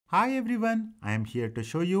Hi everyone, I am here to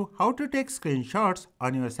show you how to take screenshots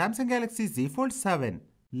on your Samsung Galaxy Z Fold 7.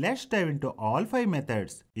 Let's dive into all 5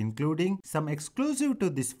 methods, including some exclusive to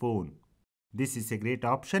this phone. This is a great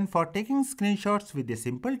option for taking screenshots with a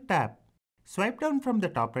simple tap. Swipe down from the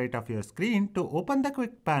top right of your screen to open the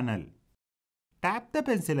quick panel. Tap the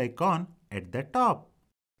pencil icon at the top.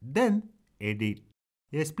 Then Edit.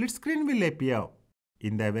 A split screen will appear.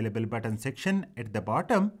 In the Available button section at the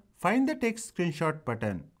bottom, find the Take Screenshot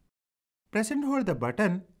button. Press and hold the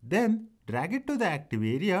button, then drag it to the active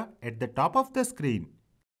area at the top of the screen.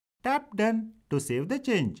 Tap Done to save the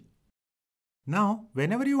change. Now,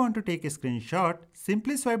 whenever you want to take a screenshot,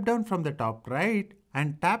 simply swipe down from the top right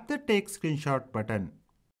and tap the Take Screenshot button.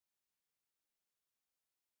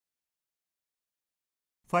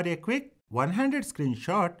 For a quick one-handed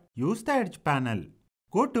screenshot, use the Edge panel.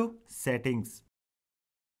 Go to Settings.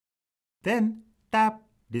 Then tap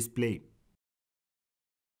Display.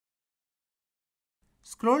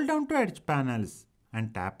 Scroll down to Edge panels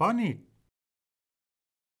and tap on it.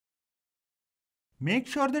 Make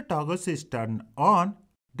sure the toggles is turned on,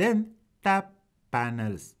 then tap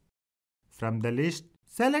Panels. From the list,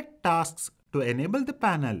 select Tasks to enable the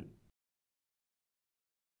panel.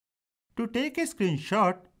 To take a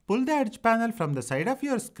screenshot, pull the Edge panel from the side of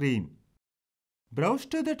your screen. Browse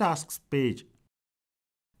to the Tasks page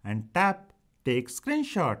and tap Take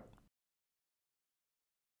Screenshot.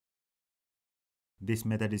 This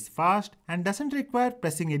method is fast and doesn't require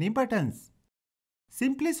pressing any buttons.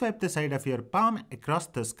 Simply swipe the side of your palm across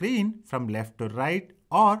the screen from left to right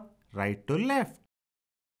or right to left.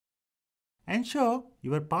 Ensure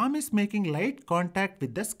your palm is making light contact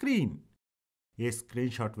with the screen. A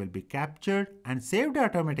screenshot will be captured and saved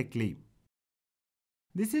automatically.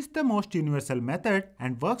 This is the most universal method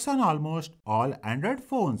and works on almost all Android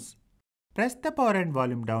phones. Press the power and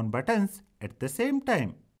volume down buttons at the same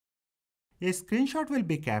time. A screenshot will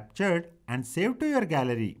be captured and saved to your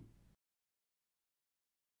gallery.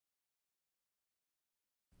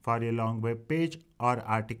 For a long web page or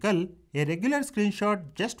article, a regular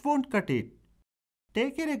screenshot just won't cut it.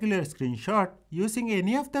 Take a regular screenshot using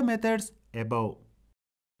any of the methods above.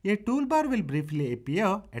 A toolbar will briefly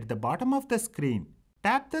appear at the bottom of the screen.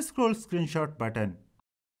 Tap the Scroll Screenshot button.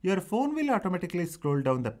 Your phone will automatically scroll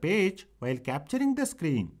down the page while capturing the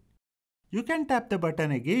screen. You can tap the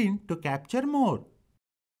button again to capture more.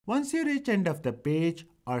 Once you reach end of the page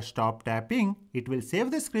or stop tapping, it will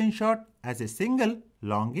save the screenshot as a single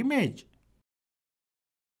long image.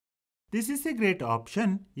 This is a great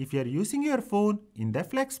option if you are using your phone in the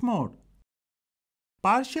flex mode.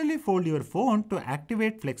 Partially fold your phone to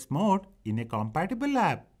activate flex mode in a compatible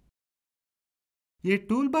app. A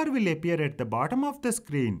toolbar will appear at the bottom of the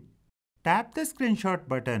screen. Tap the Screenshot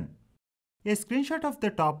button. A screenshot of the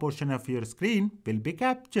top portion of your screen will be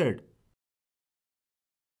captured.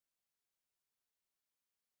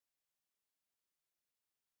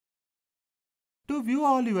 To view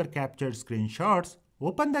all your captured screenshots,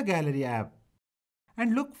 open the Gallery app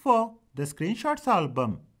and look for the Screenshots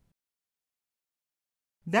album.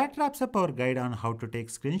 That wraps up our guide on how to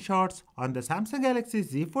take screenshots on the Samsung Galaxy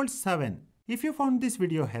Z Fold 7. If you found this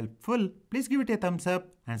video helpful, please give it a thumbs up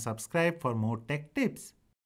and subscribe for more tech tips.